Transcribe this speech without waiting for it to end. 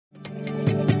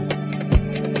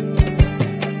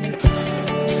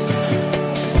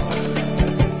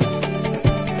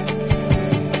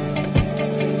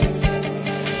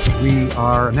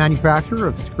are a manufacturer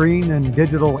of screen and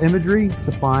digital imagery,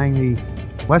 supplying the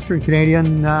Western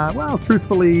Canadian, well,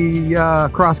 truthfully,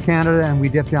 across Canada, and we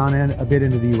dip down in a bit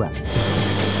into the U.S.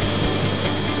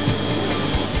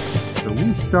 So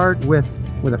we start with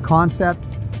a concept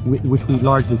which we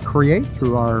largely create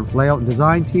through our layout and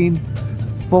design team,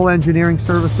 full engineering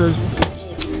services.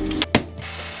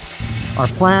 Our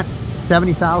plant,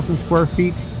 70,000 square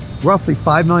feet, roughly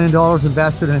 $5 million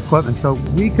invested in equipment, so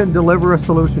we can deliver a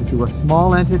solution to a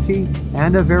small entity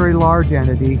and a very large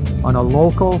entity on a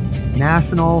local,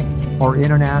 national, or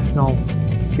international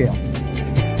scale.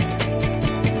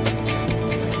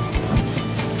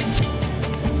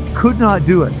 Could not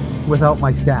do it without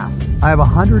my staff. I have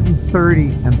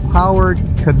 130 empowered,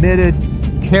 committed,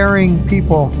 caring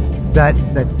people that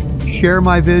share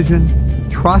my vision,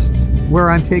 trust where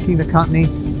I'm taking the company,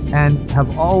 and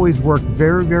have always worked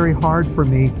very, very hard for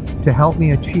me to help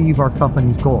me achieve our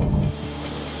company's goals.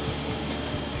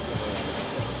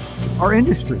 Our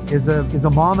industry is a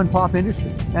mom and pop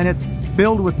industry, and it's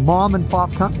filled with mom and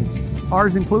pop companies,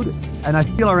 ours included. And I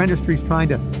feel our industry is trying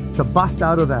to bust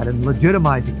out of that and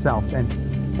legitimize itself.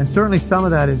 And certainly some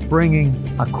of that is bringing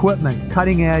equipment,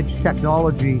 cutting edge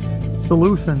technology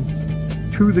solutions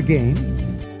to the game.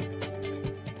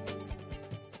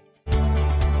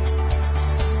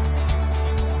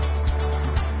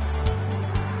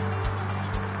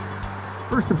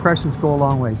 First impressions go a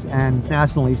long ways, and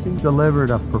National Leasing delivered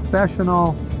a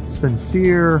professional,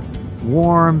 sincere,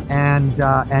 warm, and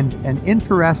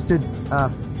interested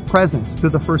presence to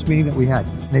the first meeting that we had.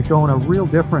 They've shown a real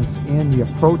difference in the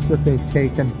approach that they've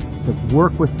taken to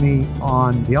work with me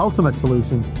on the ultimate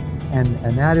solutions,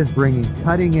 and that is bringing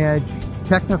cutting edge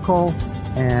technical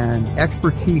and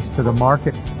expertise to the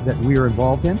market that we are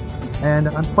involved in. And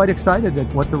I'm quite excited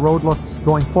at what the road looks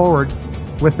going forward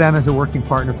with them as a working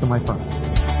partner to my firm.